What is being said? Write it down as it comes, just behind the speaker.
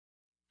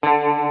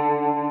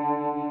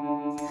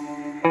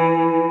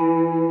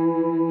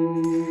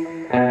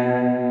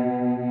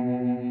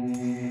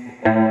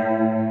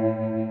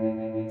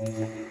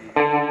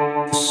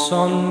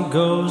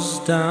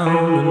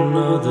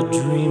the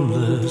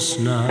dreamless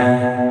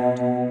night.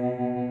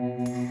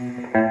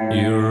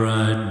 You're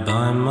right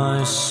by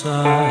my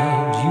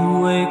side. You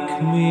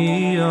wake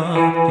me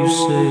up. You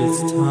say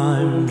it's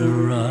time to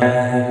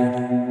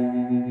ride.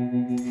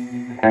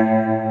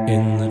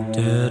 In the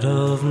dead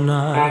of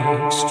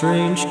night,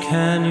 strange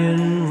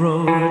canyon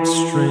road,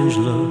 strange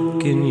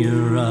look in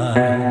your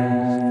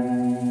eyes.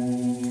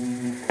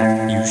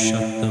 You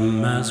shut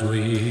them as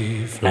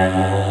we fly,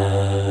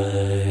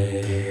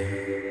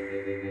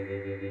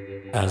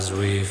 as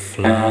we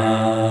fly.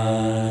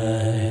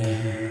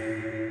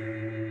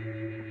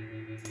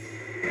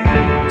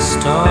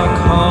 Stark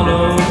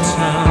Hollow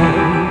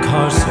Town,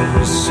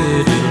 Carson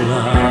City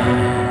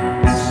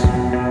lights.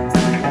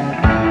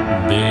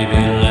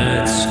 Baby,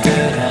 let's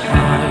get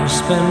high,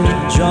 spend a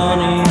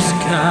Johnny's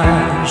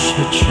cash,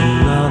 hitch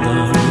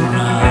another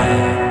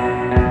ride.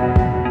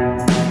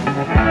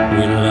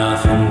 We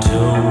laugh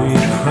until we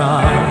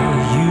cry.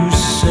 You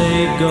say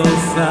go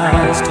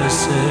fast, I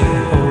say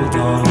hold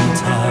on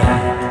tight.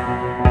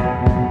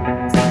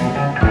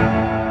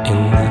 In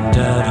the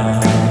dead of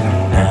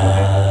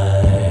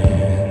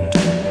night,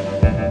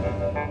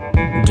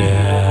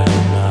 dead of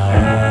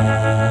night.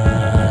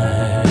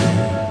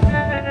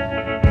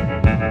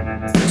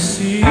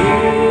 See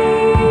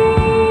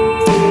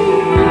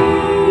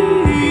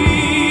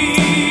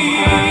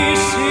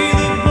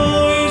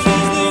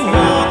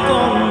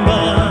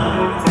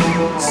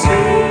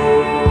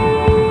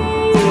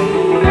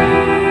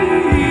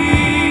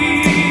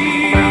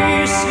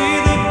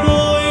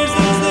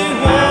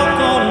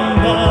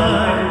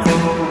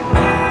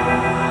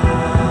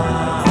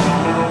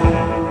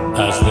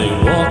as they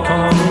walk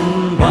on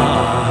by,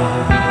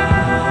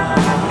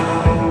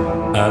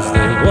 as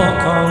they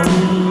walk on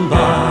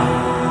by,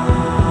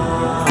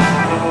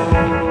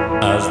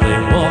 as they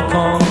walk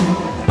on,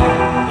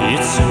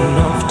 it's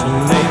enough to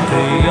make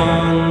a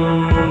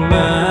young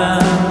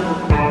man.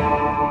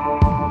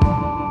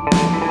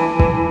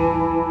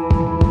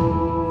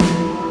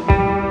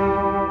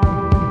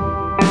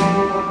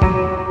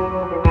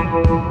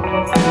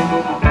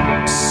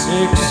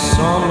 Six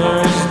summers